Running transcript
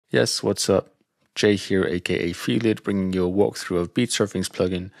Yes, what's up? Jay here, aka Felid, bringing you a walkthrough of BEATSURFING's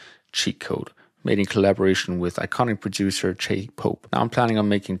plugin, Cheat Code, made in collaboration with iconic producer Che Pope. Now I'm planning on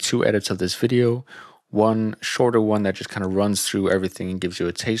making 2 edits of this video, one shorter one that just kind of runs through everything and gives you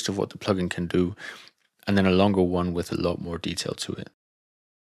a taste of what the plugin can do, and then a longer one with a lot more detail to it.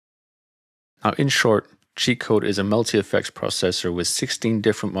 Now in short, Cheat Code is a multi-effects processor with 16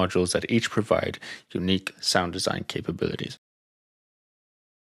 different modules that each provide unique sound design capabilities.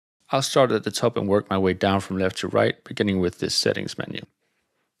 I'll start at the top and work my way down from left to right, beginning with this settings menu.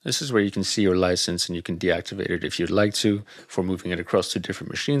 This is where you can see your license and you can deactivate it if you'd like to, for moving it across to different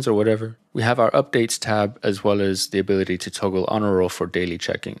machines or whatever. We have our updates tab, as well as the ability to toggle on or off for daily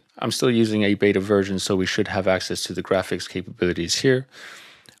checking. I'm still using a beta version, so we should have access to the graphics capabilities here.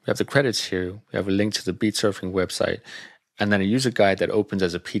 We have the credits here, we have a link to the BEATSURFING website, and then a user guide that opens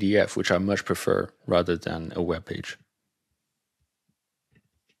as a PDF, which I much prefer rather than a web page.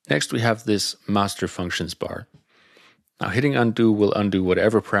 Next, we have this master functions bar. Now hitting undo will undo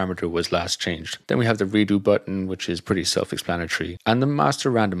whatever parameter was last changed. Then we have the redo button, which is pretty self-explanatory, and the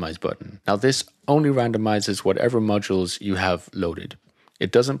master randomize button. Now this only randomizes whatever modules you have loaded.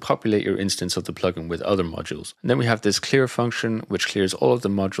 It doesn't populate your instance of the plugin with other modules. And then we have this clear function, which clears all of the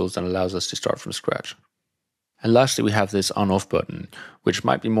modules and allows us to start from scratch. And lastly, we have this on-off button, which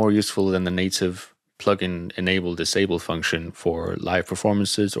might be more useful than the native plugin enable disable function for live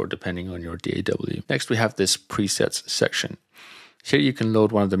performances or depending on your DAW. Next, we have this presets section. Here you can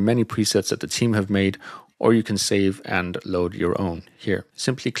load one of the many presets that the team have made, or you can save and load your own here.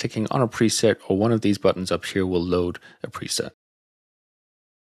 Simply clicking on a preset or one of these buttons up here will load a preset.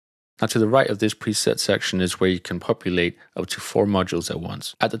 Now to the right of this preset section is where you can populate up to 4 modules at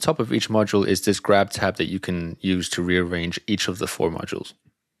once. At the top of each module is this grab tab that you can use to rearrange each of the 4 modules.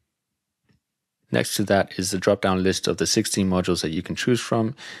 Next to that is the drop-down list of the 16 modules that you can choose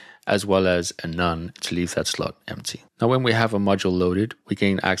from, as well as a none to leave that slot empty. Now when we have a module loaded, we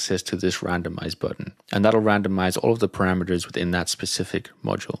gain access to this randomize button, and that'll randomize all of the parameters within that specific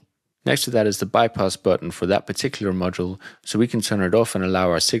module. Next to that is the bypass button for that particular module, so we can turn it off and allow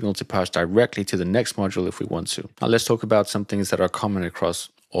our signal to pass directly to the next module if we want to. Now let's talk about some things that are common across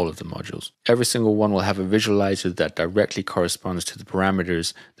all of the modules. Every single one will have a visualizer that directly corresponds to the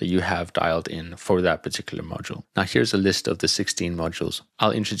parameters that you have dialed in for that particular module. Now here's a list of the 16 modules.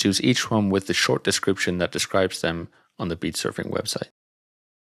 I'll introduce each one with the short description that describes them on the BEATSURFING website.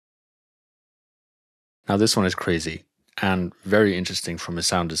 Now this one is crazy and very interesting from a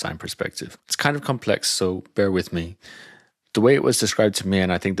sound design perspective. It's kind of complex, so bear with me. The way it was described to me,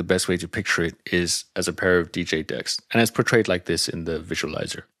 and I think the best way to picture it, is as a pair of DJ decks, and it's portrayed like this in the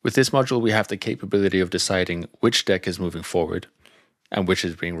visualizer. With this module, we have the capability of deciding which deck is moving forward and which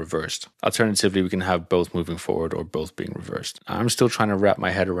is being reversed. Alternatively, we can have both moving forward or both being reversed. I'm still trying to wrap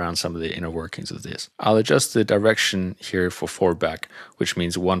my head around some of the inner workings of this. I'll adjust the direction here for 4 back, which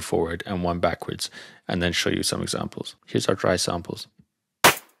means 1 forward and 1 backwards, and then show you some examples. Here's our dry samples.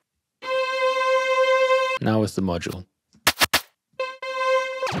 Now with the module.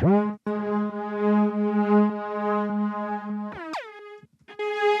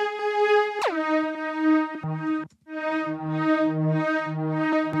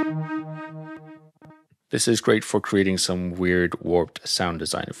 This is great for creating some weird, warped sound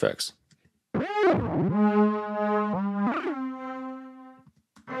design effects.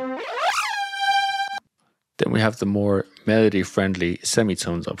 Then we have the more melody-friendly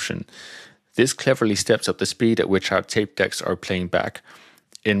semitones option. This cleverly steps up the speed at which our tape decks are playing back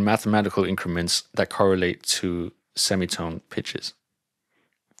in mathematical increments that correlate to semitone pitches.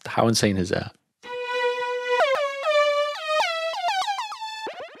 How insane is that?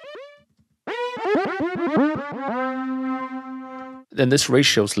 Then this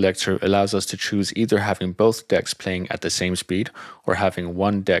ratio selector allows us to choose either having both decks playing at the same speed or having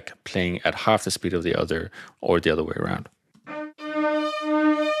one deck playing at half the speed of the other, or the other way around.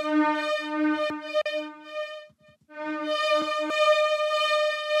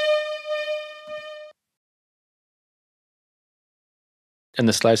 And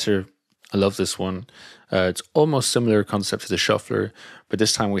the slicer, I love this one. It's almost similar concept to the shuffler, but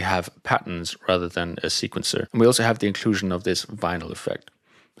this time we have patterns rather than a sequencer. And we also have the inclusion of this vinyl effect.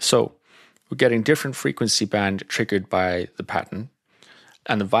 So we're getting different frequency band triggered by the pattern,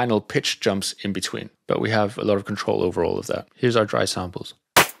 and the vinyl pitch jumps in between. But we have a lot of control over all of that. Here's our dry samples.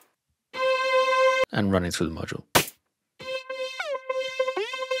 And running through the module.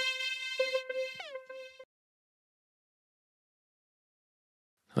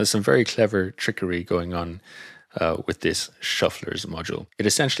 There's some very clever trickery going on with this shufflers module. It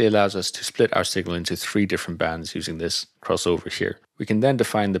essentially allows us to split our signal into 3 different bands using this crossover here. We can then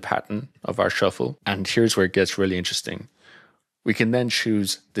define the pattern of our shuffle, and here's where it gets really interesting. We can then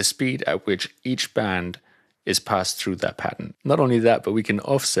choose the speed at which each band is passed through that pattern. Not only that, but we can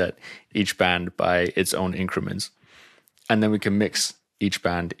offset each band by its own increments. And then we can mix each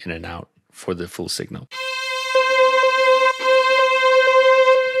band in and out for the full signal.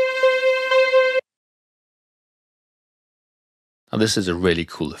 Now this is a really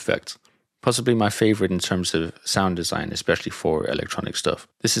cool effect. Possibly my favorite in terms of sound design, especially for electronic stuff.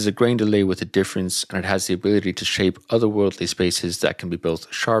 This is a grain delay with a difference, and it has the ability to shape otherworldly spaces that can be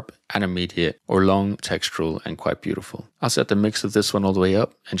both sharp and immediate, or long, textural, and quite beautiful. I'll set the mix of this one all the way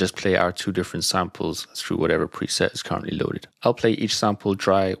up and just play our 2 different samples through whatever preset is currently loaded. I'll play each sample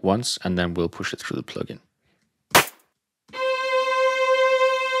dry once, and then we'll push it through the plugin.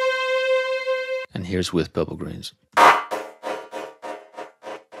 And here's with bubble grains.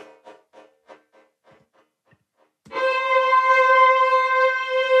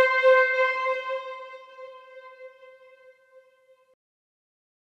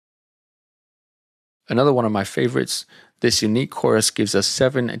 Another one of my favorites, this unique chorus gives us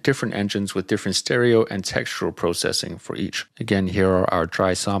 7 different engines with different stereo and textural processing for each. Again, here are our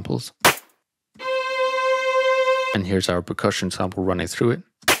dry samples. And here's our percussion sample running through it.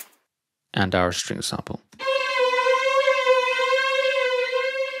 And our string sample.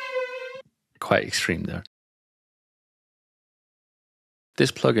 Quite extreme there.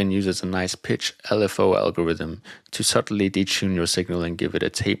 This plugin uses a nice pitch LFO algorithm to subtly detune your signal and give it a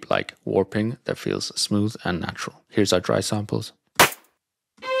tape-like warping that feels smooth and natural. Here's our dry samples.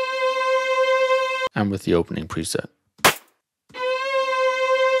 And with the opening preset.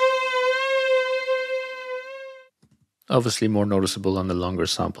 Obviously more noticeable on the longer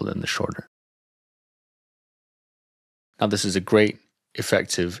sample than the shorter. Now this is a great,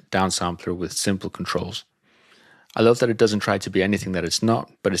 effective downsampler with simple controls. I love that it doesn't try to be anything that it's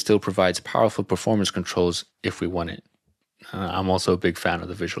not, but it still provides powerful performance controls if we want it. I'm also a big fan of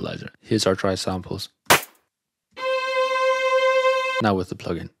the visualizer. Here's our dry samples. Now with the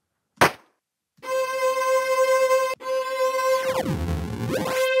plugin.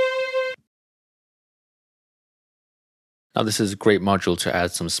 Now this is a great module to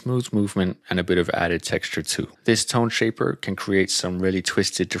add some smooth movement and a bit of added texture too. This tone shaper can create some really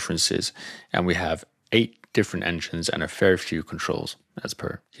twisted differences, and we have 8 different engines and a fair few controls as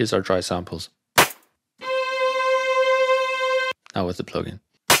per. Here's our dry samples. Now with the plugin.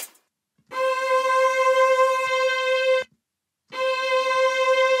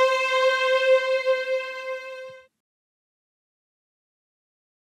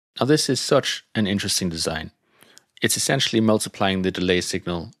 Now this is such an interesting design. It's essentially multiplying the delay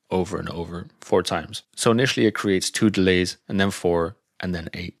signal over and over 4 times. So initially it creates 2 delays, and then 4, and then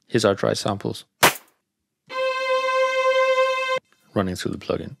 8. Here's our dry samples. Running through the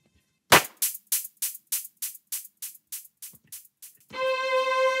plugin.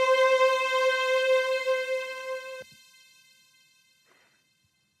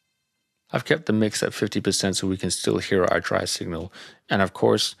 I've kept the mix at 50% so we can still hear our dry signal, and of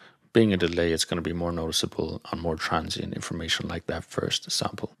course, being a delay, it's going to be more noticeable on more transient information like that first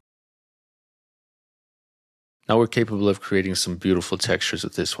sample. Now we're capable of creating some beautiful textures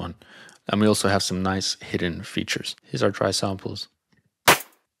with this one, and we also have some nice hidden features. Here's our dry samples.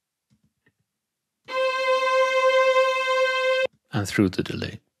 And through the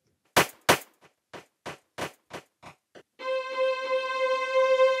delay.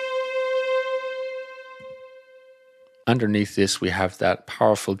 Underneath this, we have that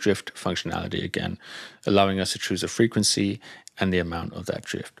powerful drift functionality again, allowing us to choose a frequency and the amount of that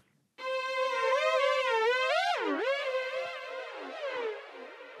drift.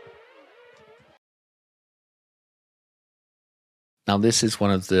 Now this is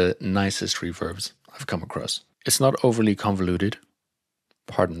one of the nicest reverbs I've come across. It's not overly convoluted,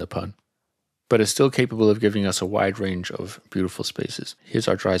 pardon the pun, but it's still capable of giving us a wide range of beautiful spaces. Here's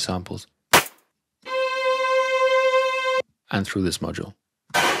our dry samples. And through this module.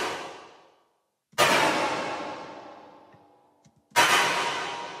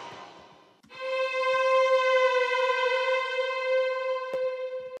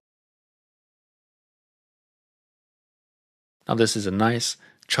 Now this is a nice,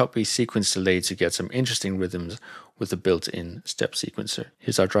 choppy sequence delay to get some interesting rhythms with a built-in step sequencer.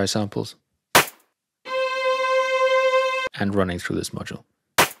 Here's our dry samples. And running through this module.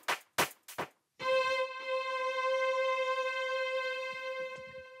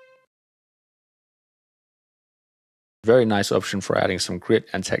 Very nice option for adding some grit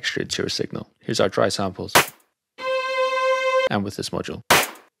and texture to your signal. Here's our dry samples. and with this module.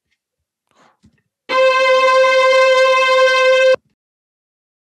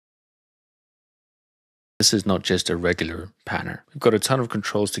 This is not just a regular panner. We've got a ton of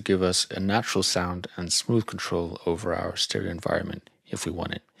controls to give us a natural sound and smooth control over our stereo environment if we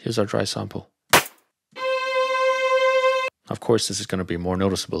want it. Here's our dry sample. Of course, this is going to be more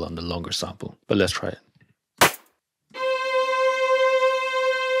noticeable on the longer sample, but let's try it.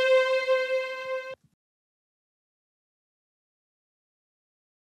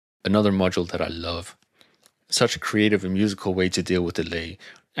 Another module that I love. Such a creative and musical way to deal with delay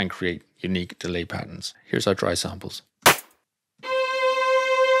and create unique delay patterns. Here's our dry samples.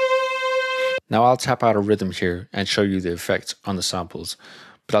 Now I'll tap out a rhythm here and show you the effect on the samples,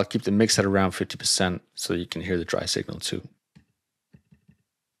 but I'll keep the mix at around 50% so you can hear the dry signal too.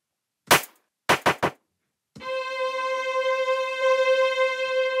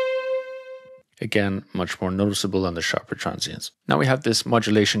 Again, much more noticeable on the sharper transients. Now we have this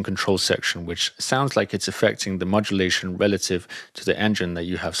modulation control section, which sounds like it's affecting the modulation relative to the engine that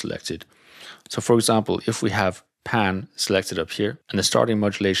you have selected. So for example, if we have pan selected up here and the starting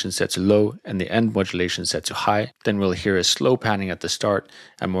modulation set to low and the end modulation set to high, then we'll hear a slow panning at the start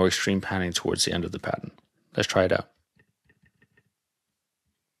and more extreme panning towards the end of the pattern. Let's try it out.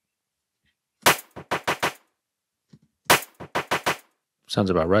 Sounds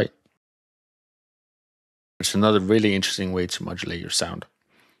about right. It's another really interesting way to modulate your sound.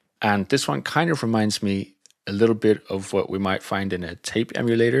 And this one kind of reminds me a little bit of what we might find in a tape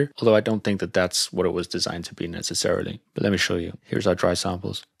emulator, although I don't think that that's what it was designed to be necessarily. But let me show you. Here's our dry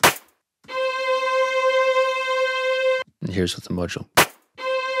samples. And here's with the module.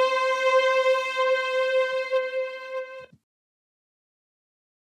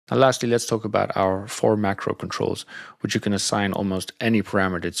 Now lastly, let's talk about our 4 macro controls, which you can assign almost any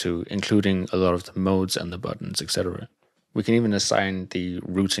parameter to, including a lot of the modes and the buttons, etc. We can even assign the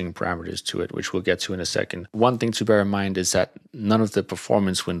routing parameters to it, which we'll get to in a second. One thing to bear in mind is that none of the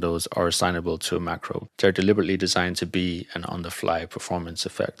performance windows are assignable to a macro. They're deliberately designed to be an on-the-fly performance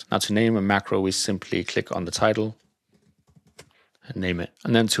effect. Now to name a macro, we simply click on the title and name it.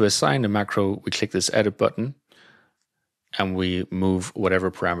 And then to assign a macro, we click this edit button and we move whatever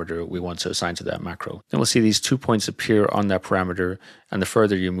parameter we want to assign to that macro. Then we'll see these 2 points appear on that parameter, and the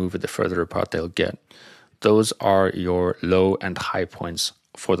further you move it, the further apart they'll get. Those are your low and high points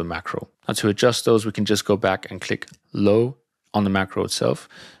for the macro. Now to adjust those, we can just go back and click low on the macro itself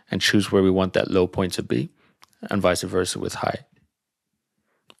and choose where we want that low point to be, and vice versa with high.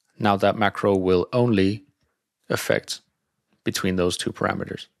 Now that macro will only affect between those 2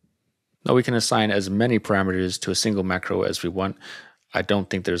 parameters. Now we can assign as many parameters to a single macro as we want. I don't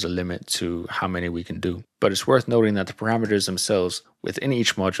think there's a limit to how many we can do, but it's worth noting that the parameters themselves within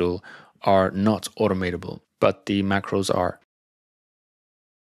each module are not automatable, but the macros are.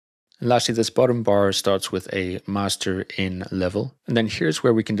 And lastly, this bottom bar starts with a master in level. And then here's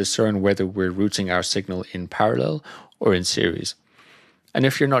where we can discern whether we're routing our signal in parallel or in series. And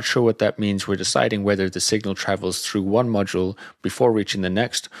if you're not sure what that means, we're deciding whether the signal travels through one module before reaching the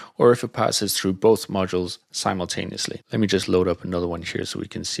next, or if it passes through both modules simultaneously. Let me just load up another one here so we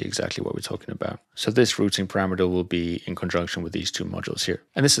can see exactly what we're talking about. So this routing parameter will be in conjunction with these 2 modules here.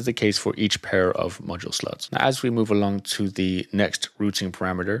 And this is the case for each pair of module slots. Now, as we move along to the next routing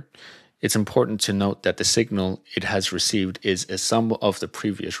parameter, it's important to note that the signal it has received is a sum of the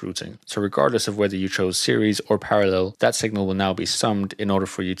previous routing. So regardless of whether you chose series or parallel, that signal will now be summed in order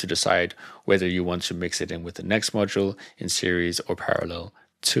for you to decide whether you want to mix it in with the next module in series or parallel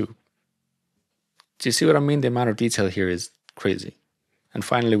too. Do you see what I mean? The amount of detail here is crazy. And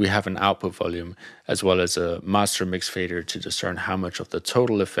finally, we have an output volume as well as a master mix fader to discern how much of the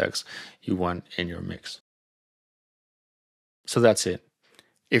total effects you want in your mix. So that's it.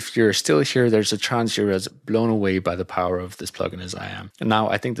 If you're still here, there's a chance you're as blown away by the power of this plugin as I am. And now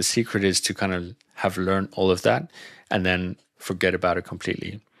I think the secret is to kind of have learned all of that and then forget about it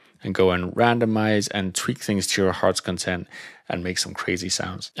completely and go and randomize and tweak things to your heart's content and make some crazy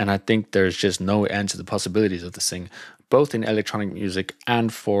sounds. And I think there's just no end to the possibilities of this thing, both in electronic music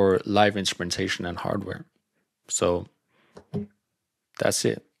and for live instrumentation and hardware. So that's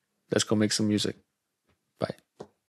it. Let's go make some music.